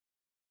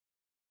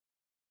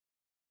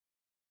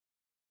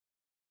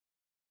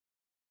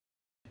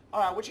All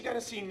right, what you're going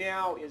to see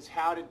now is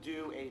how to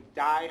do a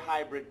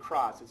dihybrid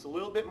cross. It's a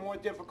little bit more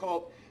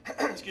difficult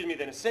excuse me,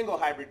 than a single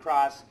hybrid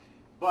cross,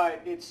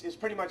 but it's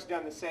pretty much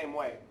done the same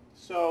way.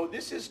 So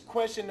this is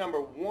question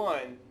number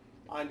 1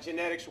 on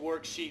genetics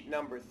worksheet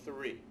number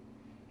 3.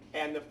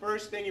 And the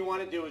first thing you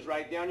want to do is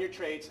write down your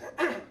traits.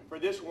 For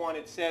this one,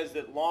 it says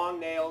that long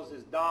nails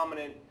is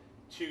dominant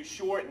to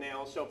short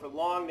nails. So for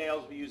long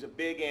nails, we use a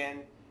big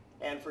N,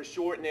 and for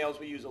short nails,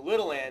 we use a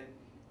little n.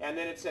 And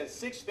then it says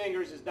 6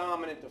 fingers is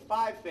dominant to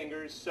 5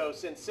 fingers. So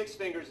since 6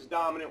 fingers is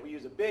dominant, we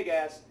use a big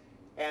S.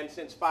 And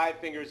since 5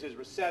 fingers is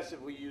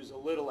recessive, we use a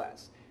little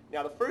s.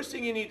 Now the first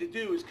thing you need to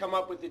do is come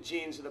up with the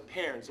genes of the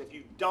parents. If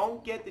you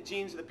don't get the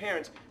genes of the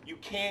parents, you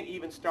can't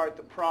even start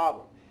the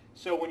problem.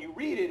 So when you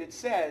read it, it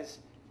says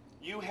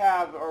you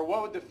have, or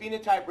what would the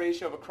phenotype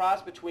ratio of a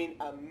cross between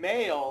a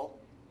male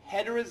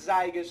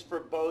heterozygous for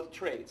both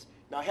traits.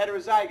 Now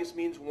heterozygous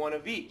means one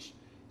of each.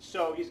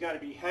 So he's got to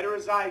be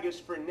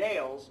heterozygous for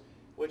nails,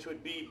 which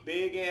would be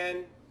big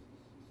N,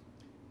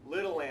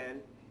 little n,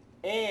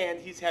 and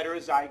he's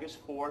heterozygous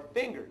for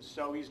fingers.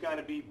 So he's going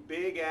to be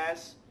big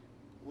S,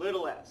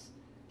 little s.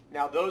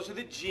 Now those are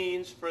the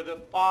genes for the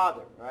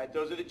father, right?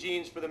 Those are the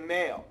genes for the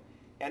male.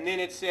 And then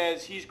it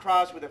says he's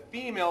crossed with a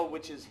female,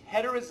 which is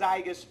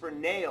heterozygous for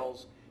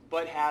nails,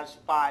 but has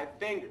 5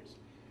 fingers.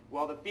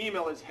 Well, the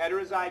female is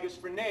heterozygous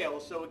for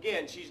nails, so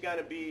again, she's going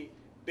to be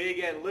big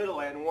N, little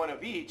n, one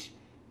of each,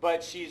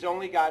 but she's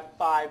only got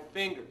 5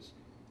 fingers.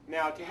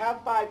 Now, to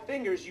have 5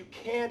 fingers, you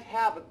can't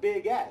have a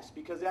big S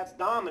because that's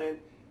dominant,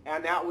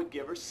 and that would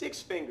give her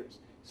 6 fingers.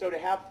 So to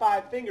have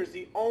 5 fingers,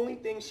 the only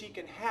thing she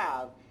can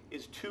have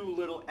is 2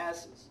 little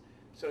s's.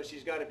 So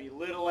she's got to be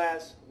little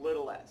s,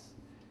 little s.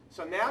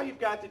 So now you've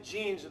got the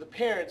genes of the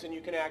parents, and you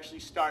can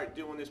actually start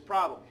doing this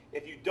problem.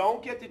 If you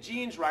don't get the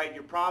genes right,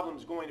 your problem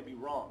is going to be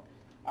wrong.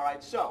 All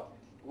right, so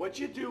what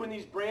you do in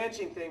these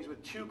branching things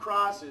with 2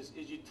 crosses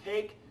is you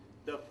take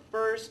the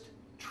first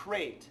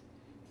trait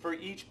for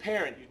each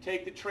parent. You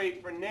take the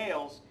trait for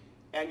nails,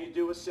 and you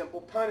do a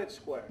simple Punnett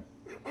square.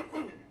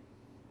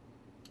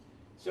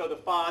 So the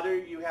father,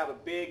 you have a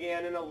big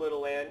N and a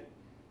little n.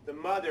 The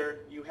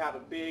mother, you have a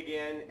big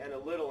N and a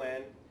little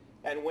n.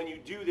 And when you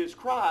do this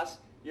cross,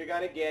 you're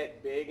going to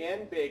get big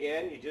N, big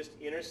N. You just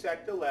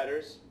intersect the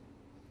letters.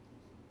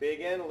 Big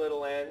N,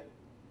 little n,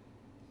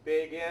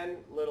 big N,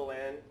 little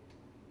n,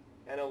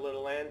 and a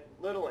little n,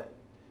 little n.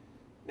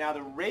 Now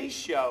the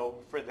ratio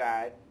for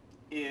that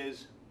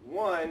is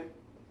 1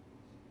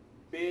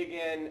 big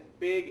N,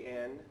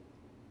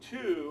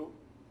 2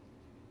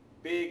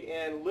 big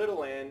N,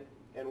 little n,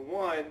 and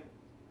 1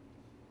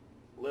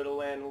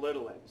 little n,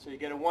 little n. So you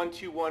get a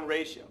 1-to-1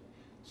 ratio.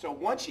 So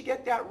once you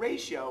get that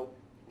ratio,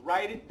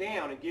 write it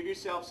down and give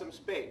yourself some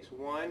space.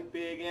 1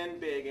 big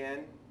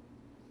N,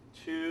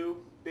 2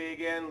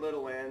 big N,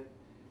 little n,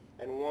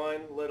 and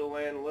 1 little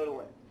n,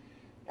 little n.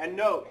 And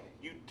note,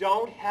 you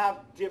don't have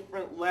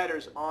different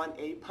letters on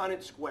a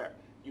Punnett square.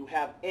 You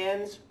have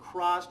n's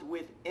crossed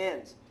with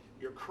n's.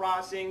 You're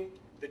crossing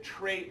the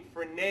trait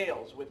for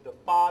nails with the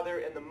father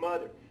and the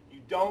mother. You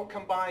don't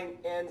combine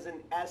n's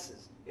and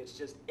s's. It's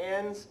just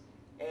n's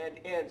and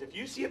n's. If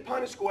you see a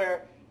Punnett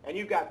square and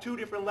you've got 2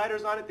 different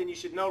letters on it, then you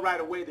should know right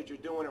away that you're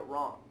doing it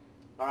wrong.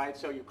 All right,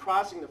 so you're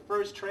crossing the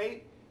first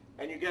trait,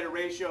 and you get a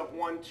ratio of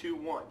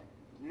 1-to-1.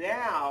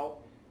 Now,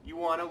 you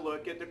want to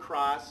look at the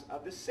cross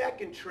of the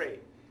second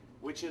trait,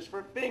 which is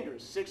for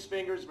fingers, 6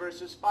 fingers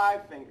versus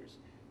 5 fingers.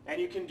 And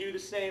you can do the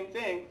same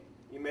thing.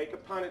 You make a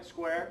Punnett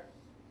square,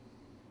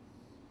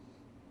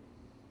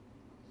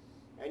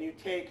 and you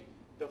take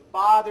the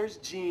father's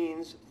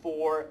genes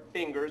for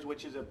fingers,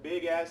 which is a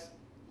big S,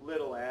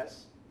 little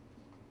s,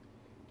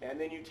 and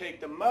then you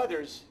take the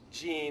mother's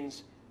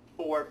genes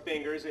for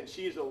fingers, and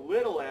she's a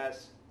little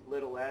s,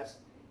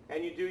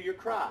 and you do your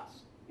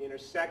cross. You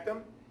intersect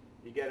them,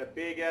 you get a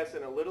big S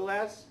and a little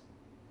s,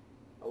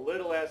 a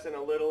little s and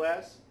a little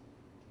s,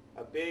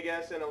 a big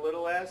S and a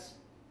little s,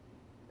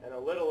 and a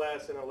little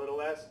s and a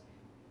little s,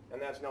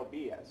 and that's no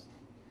BS.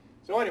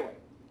 So anyway,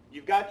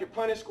 you've got your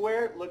Punnett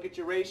square. Look at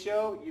your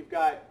ratio. You've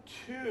got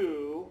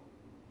 2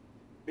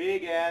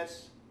 big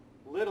S,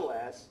 little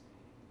s,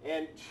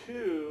 and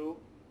 2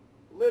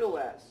 little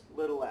s,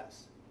 little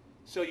s.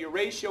 So your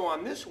ratio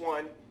on this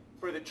one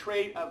for the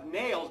trait of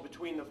nails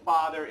between the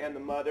father and the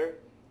mother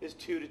is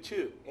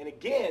 2-to-2. And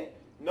again,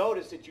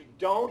 notice that you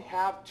don't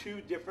have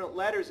 2 different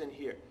letters in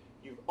here.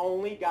 You've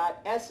only got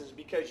s's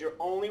because you're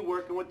only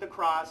working with the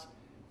cross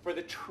for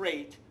the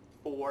trait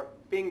for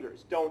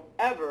fingers. Don't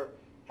ever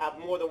have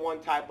more than 1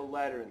 type of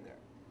letter in there.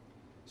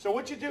 So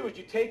what you do is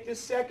you take this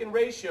second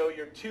ratio,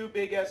 your 2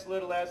 big S,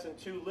 little s, and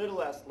 2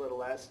 little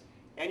s,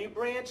 and you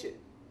branch it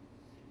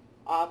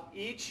off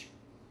each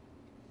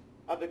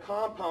of the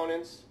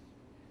components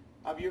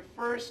of your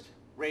first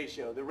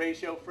ratio, the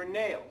ratio for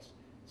nails.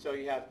 So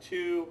you have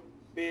 2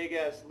 big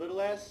S, 2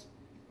 little s,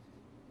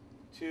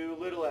 2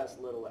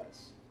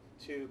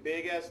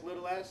 big S,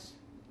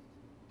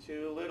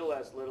 2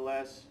 little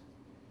s,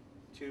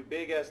 2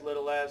 big S,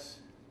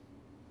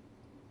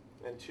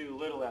 and 2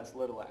 little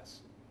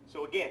s.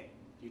 So again,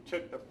 you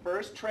took the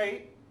first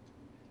trait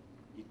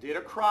You did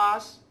a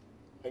cross,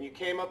 and you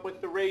came up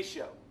with the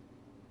ratio.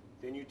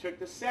 Then you took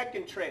the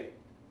second trait.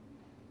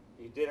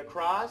 You did a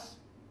cross,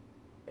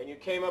 and you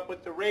came up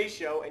with the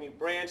ratio, and you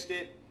branched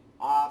it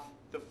off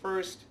the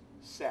first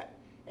set.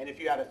 And if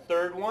you had a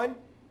third one,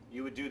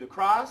 you would do the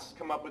cross,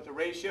 come up with the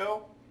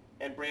ratio,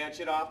 and branch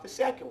it off the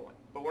second one.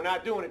 But we're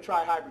not doing a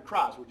trihybrid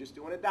cross. We're just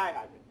doing a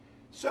dihybrid.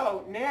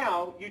 So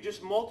now you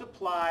just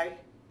multiply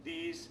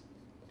these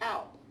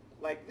out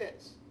like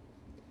this.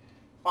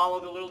 Follow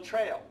the little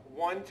trail.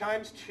 1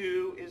 times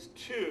 2 is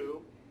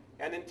 2,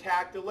 and then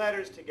tack the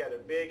letters together.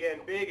 Big N,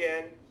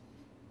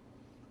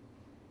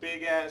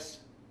 big S,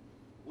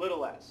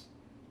 little s.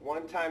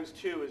 1 times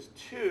 2 is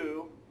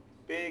 2,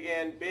 big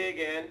N,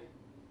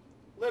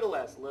 little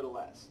s, little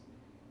s.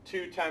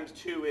 2 times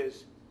 2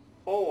 is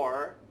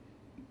 4,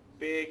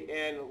 big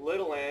N,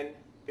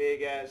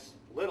 big S,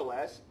 little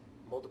s.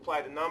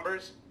 Multiply the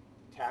numbers,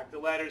 tack the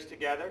letters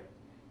together.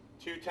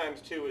 2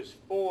 times 2 is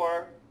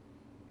 4,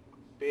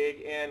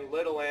 big N,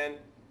 little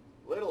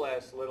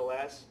s, little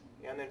s.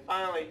 And then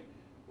finally,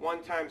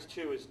 1 times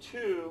 2 is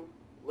 2,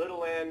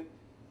 little n,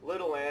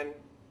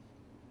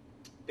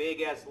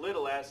 big S,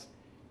 little s.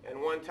 And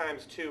 1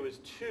 times 2 is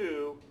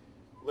 2,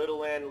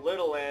 little n,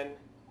 little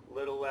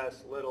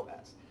s, little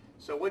s.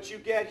 So what you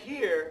get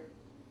here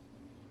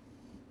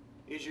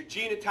is your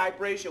genotype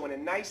ratio in a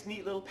nice,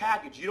 neat little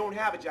package. You don't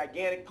have a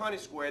gigantic Punnett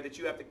square that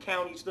you have to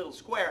count each little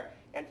square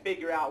and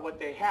figure out what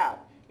they have.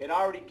 It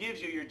already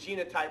gives you your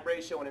genotype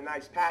ratio in a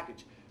nice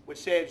package, which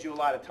saves you a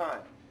lot of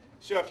time.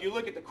 So if you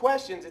look at the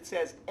questions, it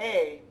says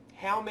A,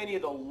 how many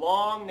of the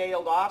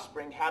long-nailed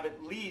offspring have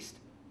at least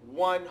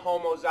one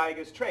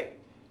homozygous trait?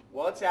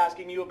 Well, it's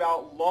asking you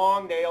about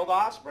long-nailed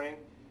offspring.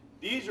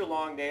 These are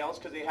long nails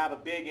because they have a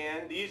big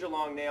N. These are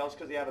long nails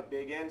because they have a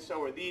big N.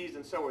 So are these,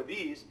 and so are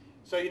these.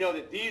 So you know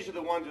that these are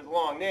the ones with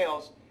long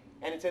nails.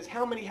 And it says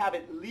how many have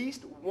at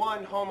least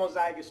one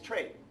homozygous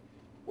trait?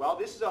 Well,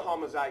 this is a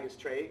homozygous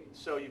trait,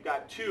 so you've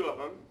got 2 of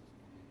them.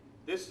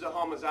 This is a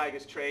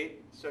homozygous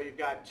trait, so you've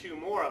got 2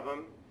 more of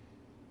them.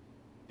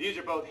 These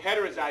are both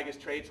heterozygous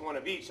traits, 1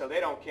 of each, so they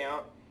don't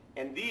count.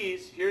 And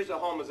these, here's a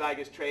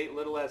homozygous trait,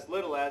 little s,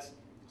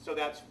 so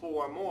that's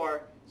 4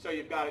 more. So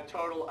you've got a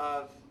total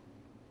of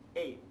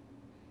 8.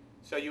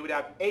 So you would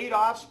have 8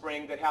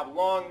 offspring that have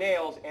long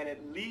nails and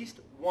at least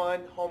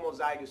 1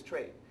 homozygous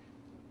trait.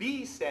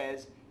 B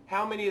says,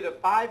 how many of the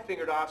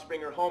 5-fingered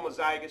offspring are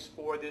homozygous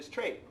for this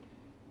trait?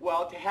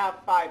 Well, to have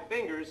 5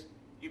 fingers,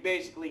 you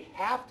basically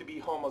have to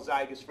be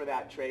homozygous for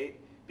that trait,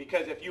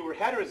 because if you were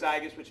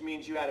heterozygous, which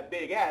means you had a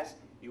big S,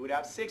 you would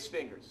have 6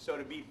 fingers. So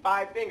to be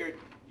 5-fingered,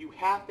 you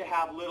have to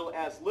have little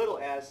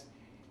s,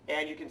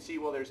 and you can see,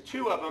 well, there's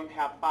 2 of them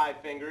have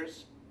 5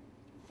 fingers,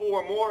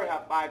 4 more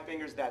have 5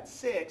 fingers, that's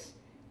 6,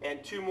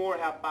 and 2 more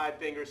have 5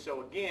 fingers,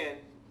 so again,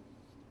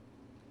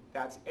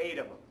 that's 8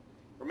 of them.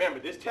 Remember,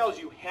 this tells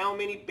you how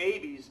many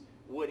babies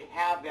would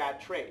have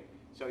that trait.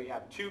 So you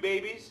have 2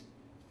 babies,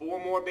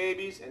 4 more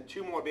babies, and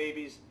 2 more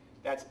babies.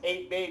 That's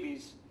 8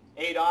 babies,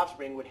 8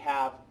 offspring would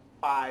have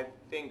 5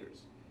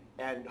 fingers,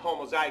 and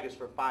homozygous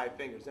for 5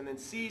 fingers. And then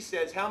C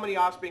says, how many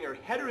offspring are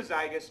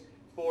heterozygous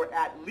for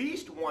at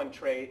least 1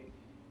 trait?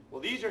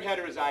 Well, these are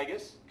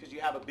heterozygous because you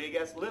have a big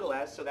S, little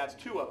s, so that's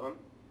 2 of them.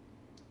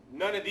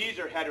 None of these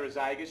are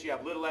heterozygous. You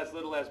have little s,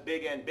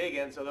 big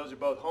N, so those are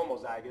both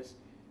homozygous.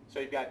 So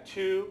you've got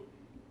 2.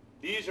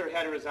 These are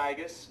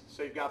heterozygous,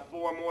 so you've got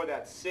 4 more,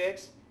 that's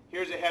 6.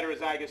 Here's a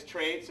heterozygous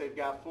trait, so you've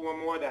got 4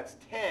 more, that's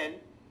 10.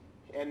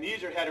 And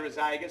these are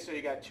heterozygous, so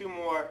you've got 2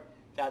 more,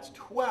 that's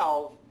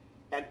 12.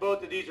 And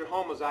both of these are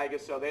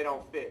homozygous, so they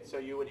don't fit. So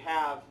you would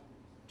have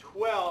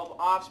 12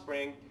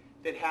 offspring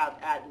that have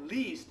at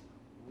least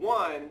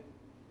 1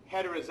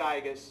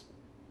 heterozygous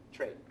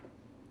trait.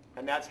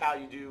 And that's how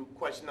you do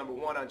question number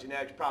 1 on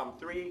genetics problem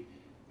 3.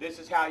 This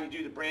is how you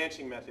do the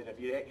branching method. If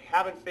you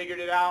haven't figured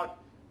it out,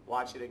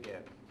 watch it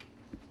again.